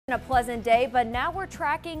A pleasant day, but now we're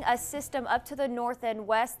tracking a system up to the north and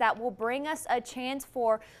west that will bring us a chance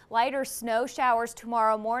for lighter snow showers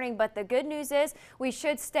tomorrow morning. But the good news is we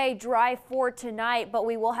should stay dry for tonight, but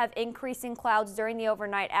we will have increasing clouds during the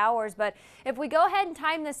overnight hours. But if we go ahead and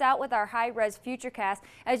time this out with our high-res futurecast,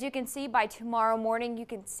 as you can see by tomorrow morning, you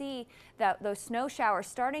can see that those snow showers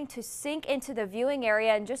starting to sink into the viewing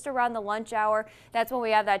area, and just around the lunch hour, that's when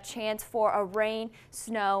we have that chance for a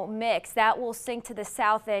rain-snow mix. That will sink to the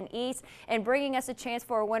south and east and bringing us a chance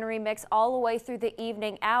for a wintry mix all the way through the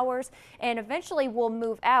evening hours, and eventually we'll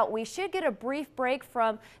move out. We should get a brief break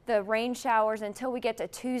from the rain showers until we get to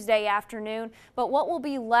Tuesday afternoon, but what we'll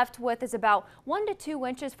be left with is about 1 to 2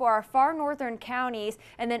 inches for our far northern counties,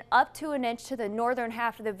 and then up to an inch to the northern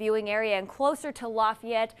half of the viewing area, and closer to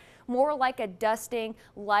Lafayette, more like a dusting,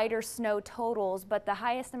 lighter snow totals, but the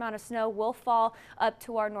highest amount of snow will fall up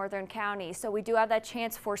to our northern counties. So we do have that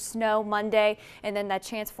chance for snow Monday, and then that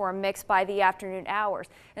chance for a mix by the afternoon hours.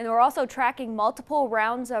 And we're also tracking multiple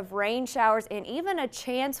rounds of rain showers and even a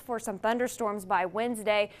chance for some thunderstorms by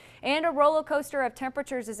Wednesday, and a roller coaster of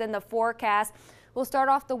temperatures is in the forecast. We'll start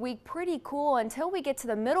off the week pretty cool until we get to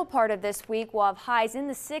the middle part of this week. We'll have highs in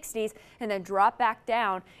the 60s and then drop back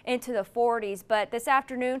down into the 40s. But this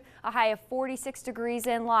afternoon, a high of 46 degrees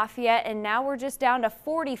in Lafayette, and now we're just down to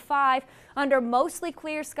 45 under mostly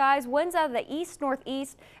clear skies. Winds out of the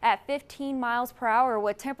east-northeast at 15 miles per hour,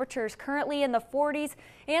 with temperatures currently in the 40s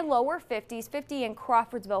and lower 50s, 50 in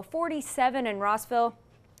Crawfordsville, 47 in Rossville,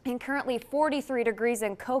 and currently 43 degrees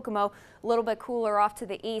in Kokomo, a little bit cooler off to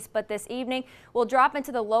the east. But this evening we'll drop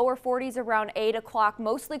into the lower 40s around 8 o'clock.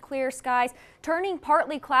 Mostly clear skies, turning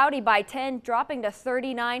partly cloudy by 10, dropping to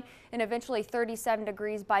 39 and eventually 37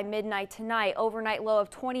 degrees by midnight tonight. Overnight low of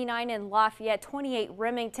 29 in Lafayette, 28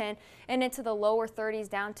 Remington, and into the lower 30s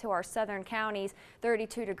down to our southern counties,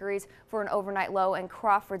 32 degrees for an overnight low in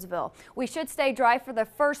Crawfordsville. We should stay dry for the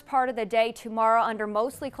first part of the day tomorrow under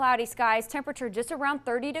mostly cloudy skies. Temperature just around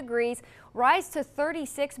 30 degrees, rise to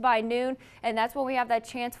 36 by noon, and that's when we have that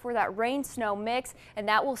chance for that rain snow mix, and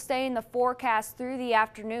that will stay in the forecast through the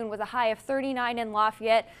afternoon with a high of 39 in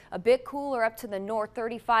Lafayette, a bit cooler up to the north,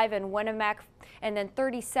 35 in Winnemac, and then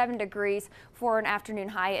 37 degrees for an afternoon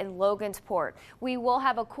high in Logansport. We will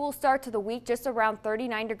have a cool start to the week, just around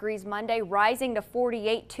 39 degrees Monday, rising to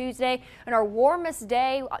 48 Tuesday, and our warmest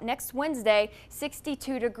day next Wednesday,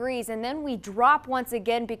 62 degrees, and then we drop once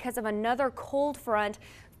again because of another cold front,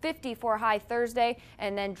 50 for a high Thursday,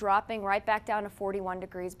 and then dropping right back down to 41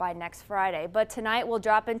 degrees by next Friday. But tonight we'll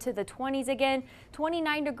drop into the 20s again,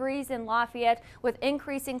 29 degrees in Lafayette, with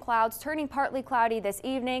increasing clouds, turning partly cloudy this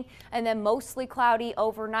evening, and then mostly cloudy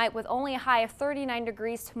overnight with only a high of 39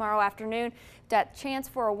 degrees tomorrow afternoon. That chance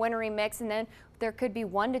for a wintry mix, and then there could be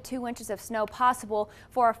 1 to 2 inches of snow possible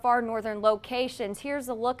for our far northern locations. Here's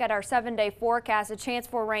a look at our 7-day forecast. A chance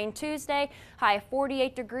for rain Tuesday, high of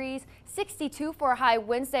 48 degrees, 62 for a high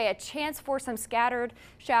Wednesday, a chance for some scattered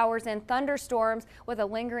showers and thunderstorms with a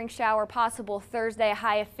lingering shower possible Thursday, a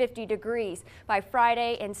high of 50 degrees. By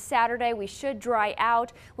Friday and Saturday, we should dry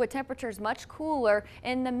out with temperatures much cooler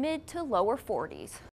in the mid to lower 40s.